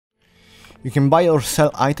You can buy or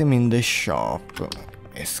sell item in the shop.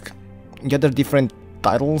 Gather different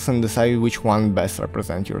titles and decide which one best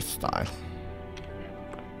represents your style.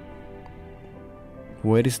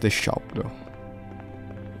 Where is the shop though?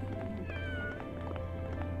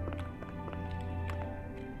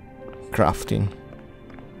 Crafting.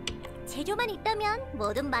 재료만 있다면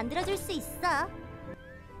뭐든 만들어줄 수 있어.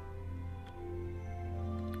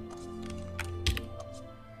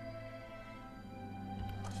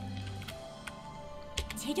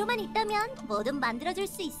 재료만 있다면 뭐든 만들어줄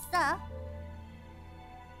수 있어.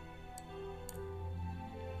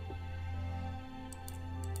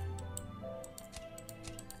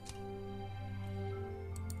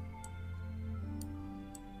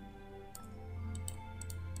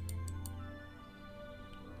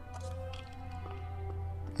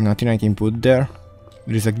 Nothing I can put there.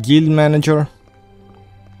 There is a guild manager.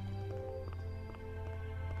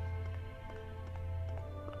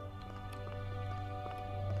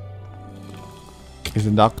 Is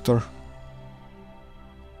a doctor.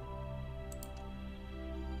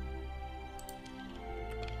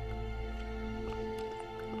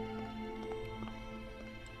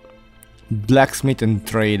 Blacksmith and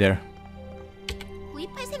trader.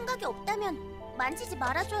 구입할 생각이 없다면 만지지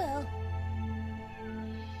말아줘요.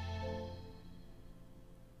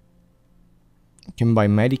 You can buy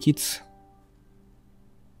medikits.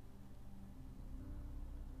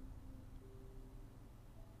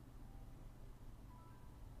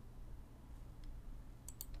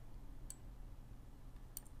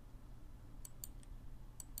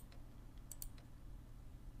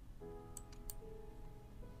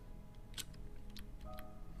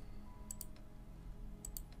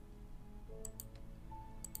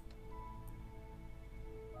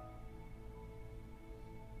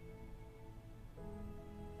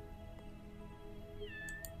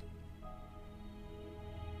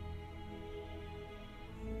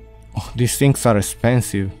 Oh, these things are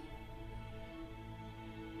expensive.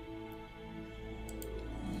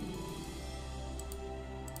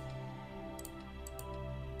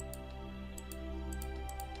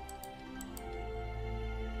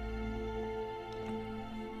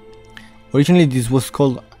 Originally this was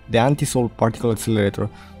called the anti-soul particle accelerator.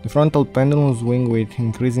 The frontal pendulum swings with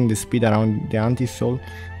increasing the speed around the anti-soul,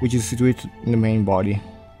 which is situated in the main body.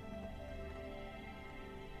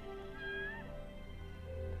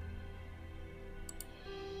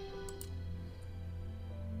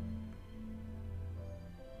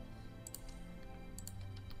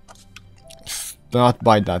 Do not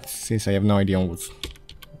buy that, since I have no idea what's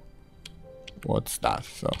that,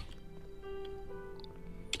 so...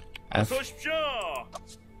 F.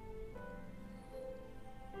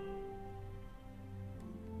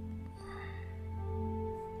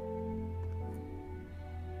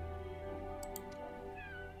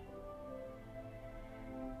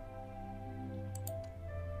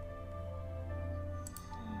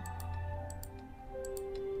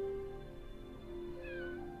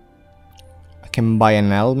 I can buy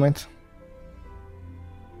an helmet.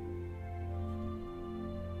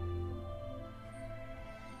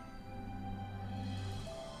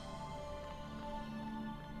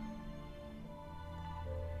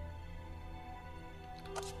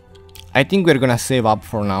 I think we're gonna save up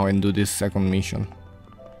for now and do this second mission.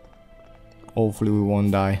 Hopefully we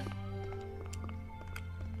won't die.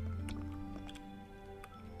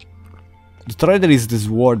 The trader is the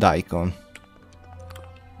sword icon.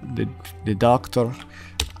 The doctor.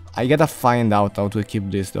 I gotta find out how to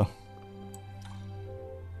equip this though.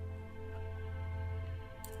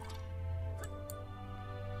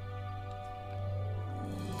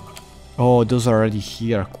 Oh, those are already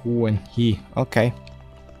here. Q and E. Okay.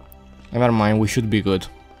 Never mind, we should be good.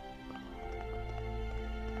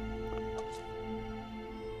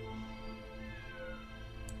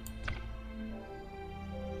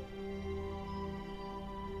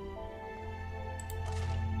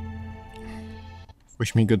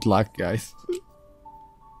 Wish me good luck, guys.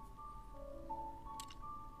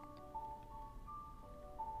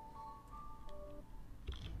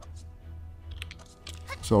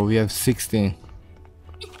 So we have 16.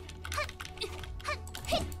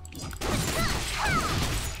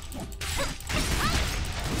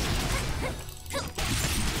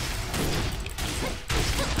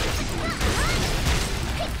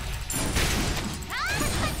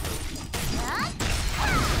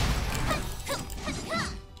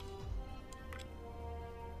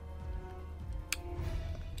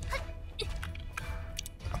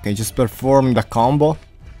 Okay, just perform the combo.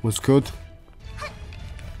 Was good.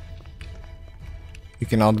 You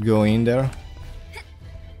cannot go in there.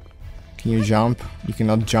 Can you jump? You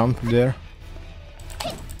cannot jump there.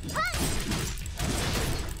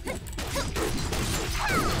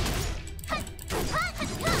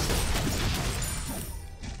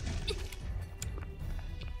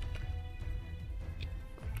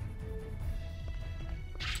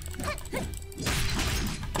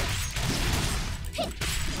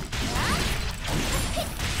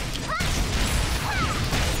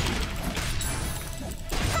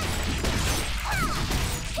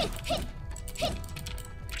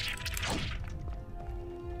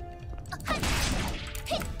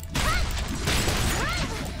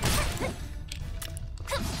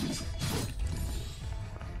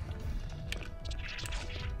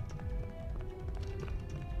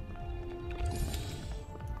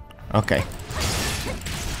 Okay.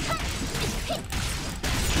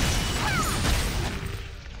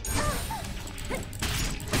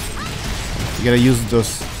 You gotta use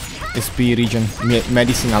those SP regen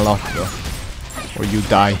medicine a lot though, or you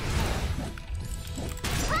die.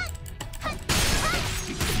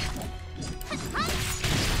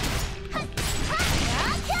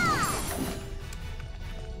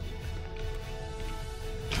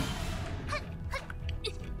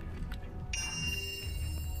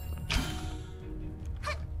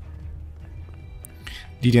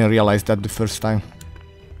 Didn't realize that the first time.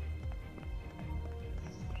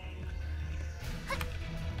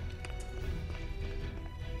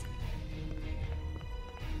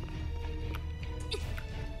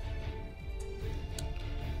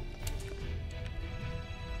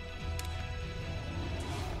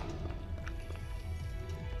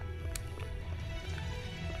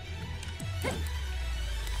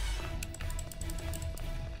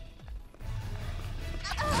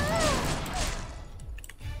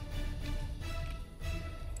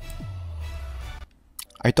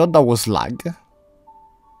 I thought that was lag. I'm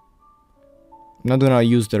not gonna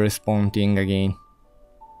use the respawn thing again.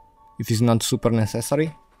 If it's not super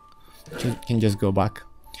necessary, can just go back.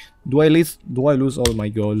 Do I lose all my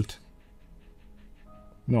gold?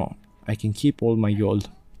 No, I can keep all my gold.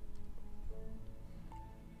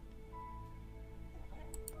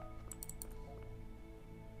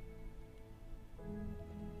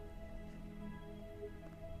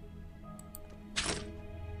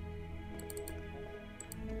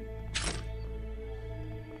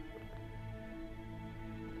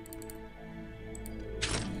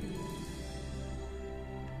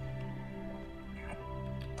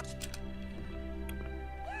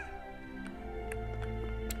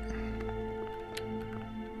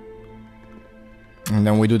 And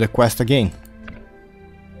then we do the quest again.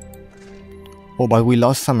 Oh, but we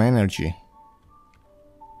lost some energy.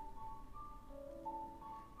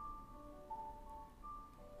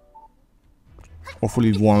 Hopefully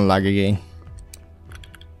it won't lag again.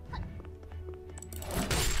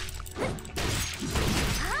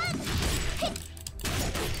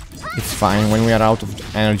 It's fine, when we are out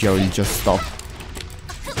of energy I will just stop.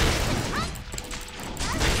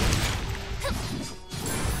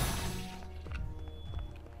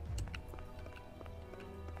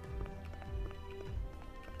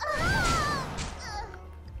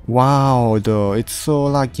 Wow, though, it's so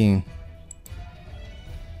lagging.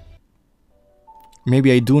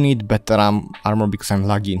 Maybe I do need better armor because I'm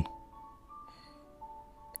lagging.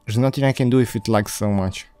 There's nothing I can do if it lags so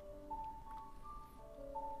much.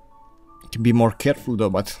 I can be more careful though,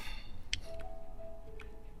 but...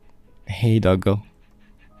 Hey, Doggo.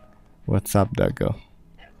 What's up, Doggo?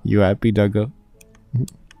 You happy, Doggo?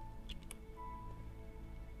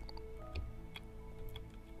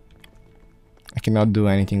 I cannot do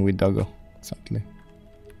anything with Doggo, sadly.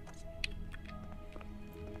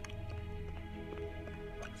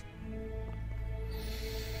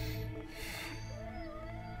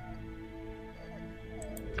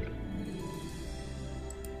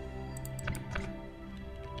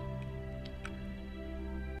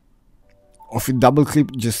 Or if you double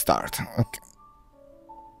click, just start. Okay.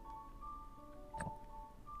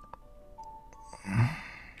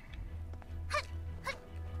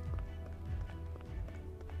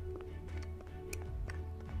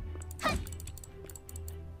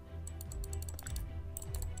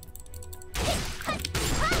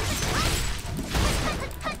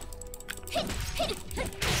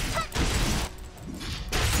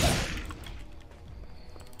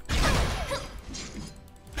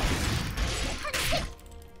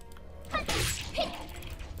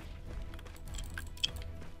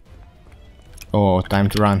 Oh, time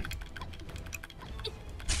to run.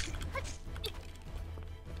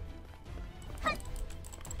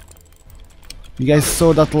 You guys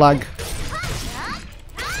saw that lag?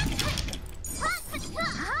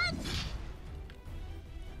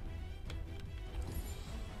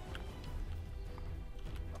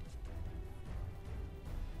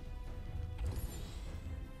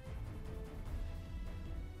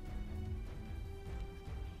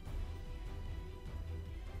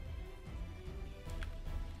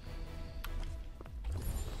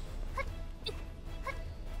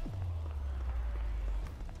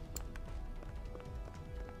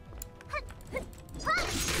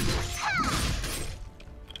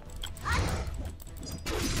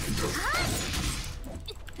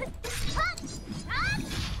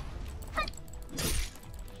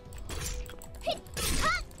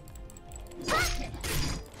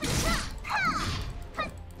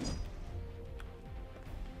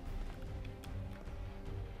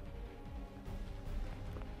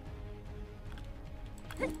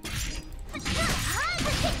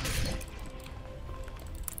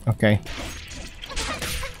 Okay.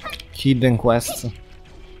 Hidden quests.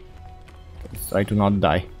 Let's try to not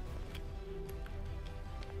die.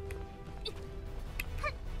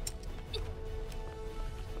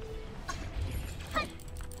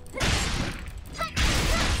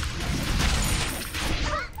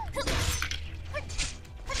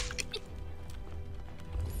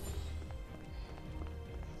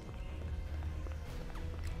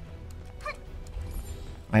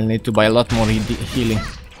 I'll need to buy a lot more healing.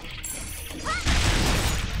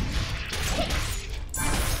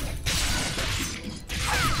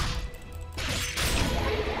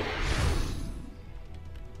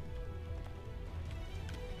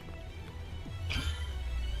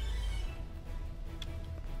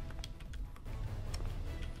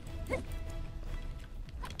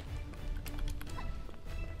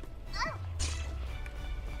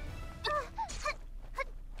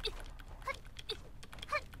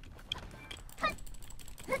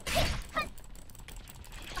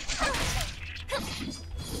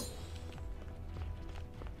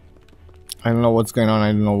 I don't know what's going on,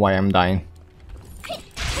 I don't know why I'm dying.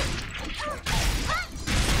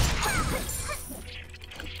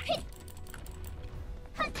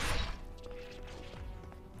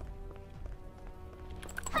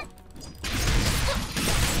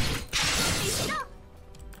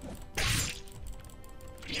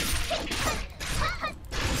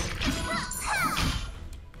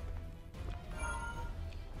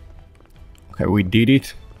 Okay, we did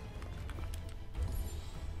it.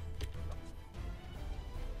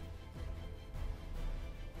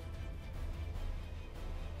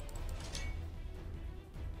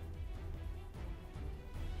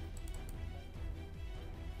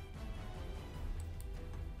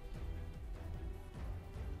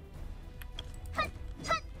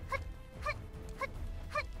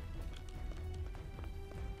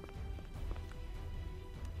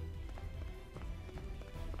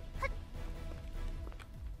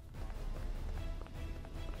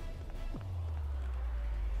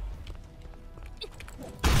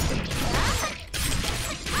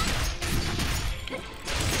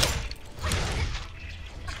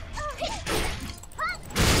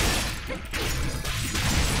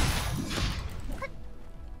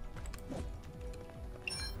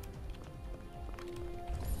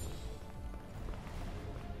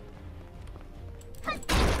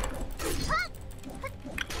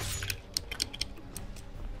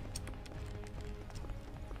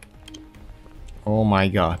 Oh my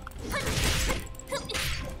god.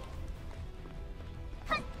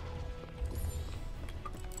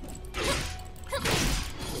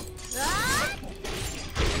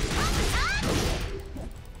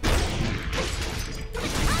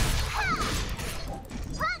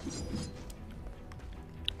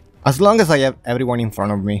 As long as I have everyone in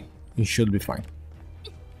front of me, it should be fine.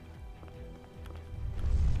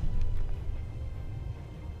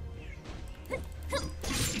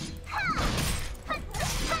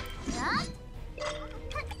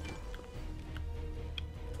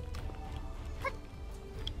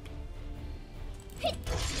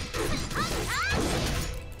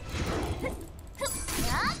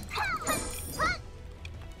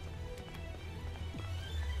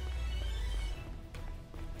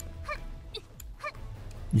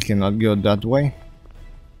 You cannot go that way.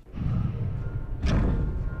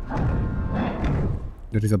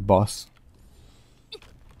 There is a boss.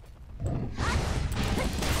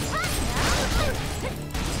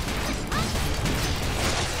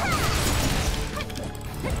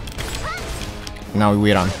 Now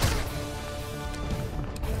we run.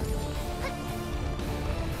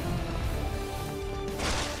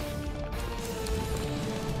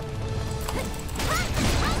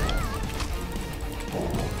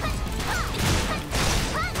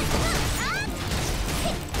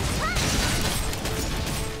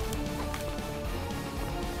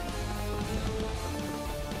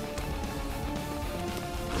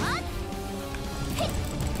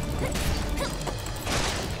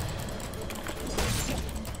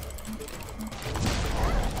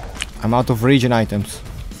 I'm out of region items.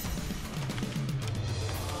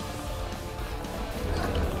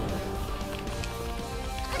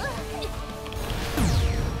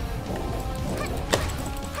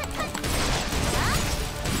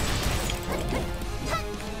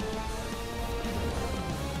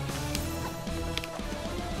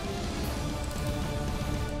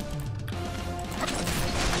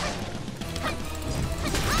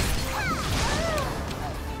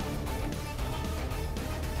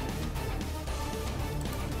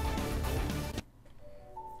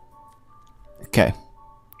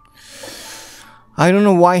 I don't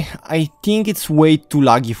know why. I think it's way too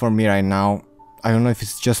laggy for me right now. I don't know if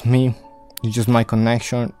it's just me. It's just my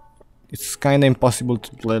connection. It's kinda impossible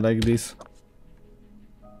to play like this.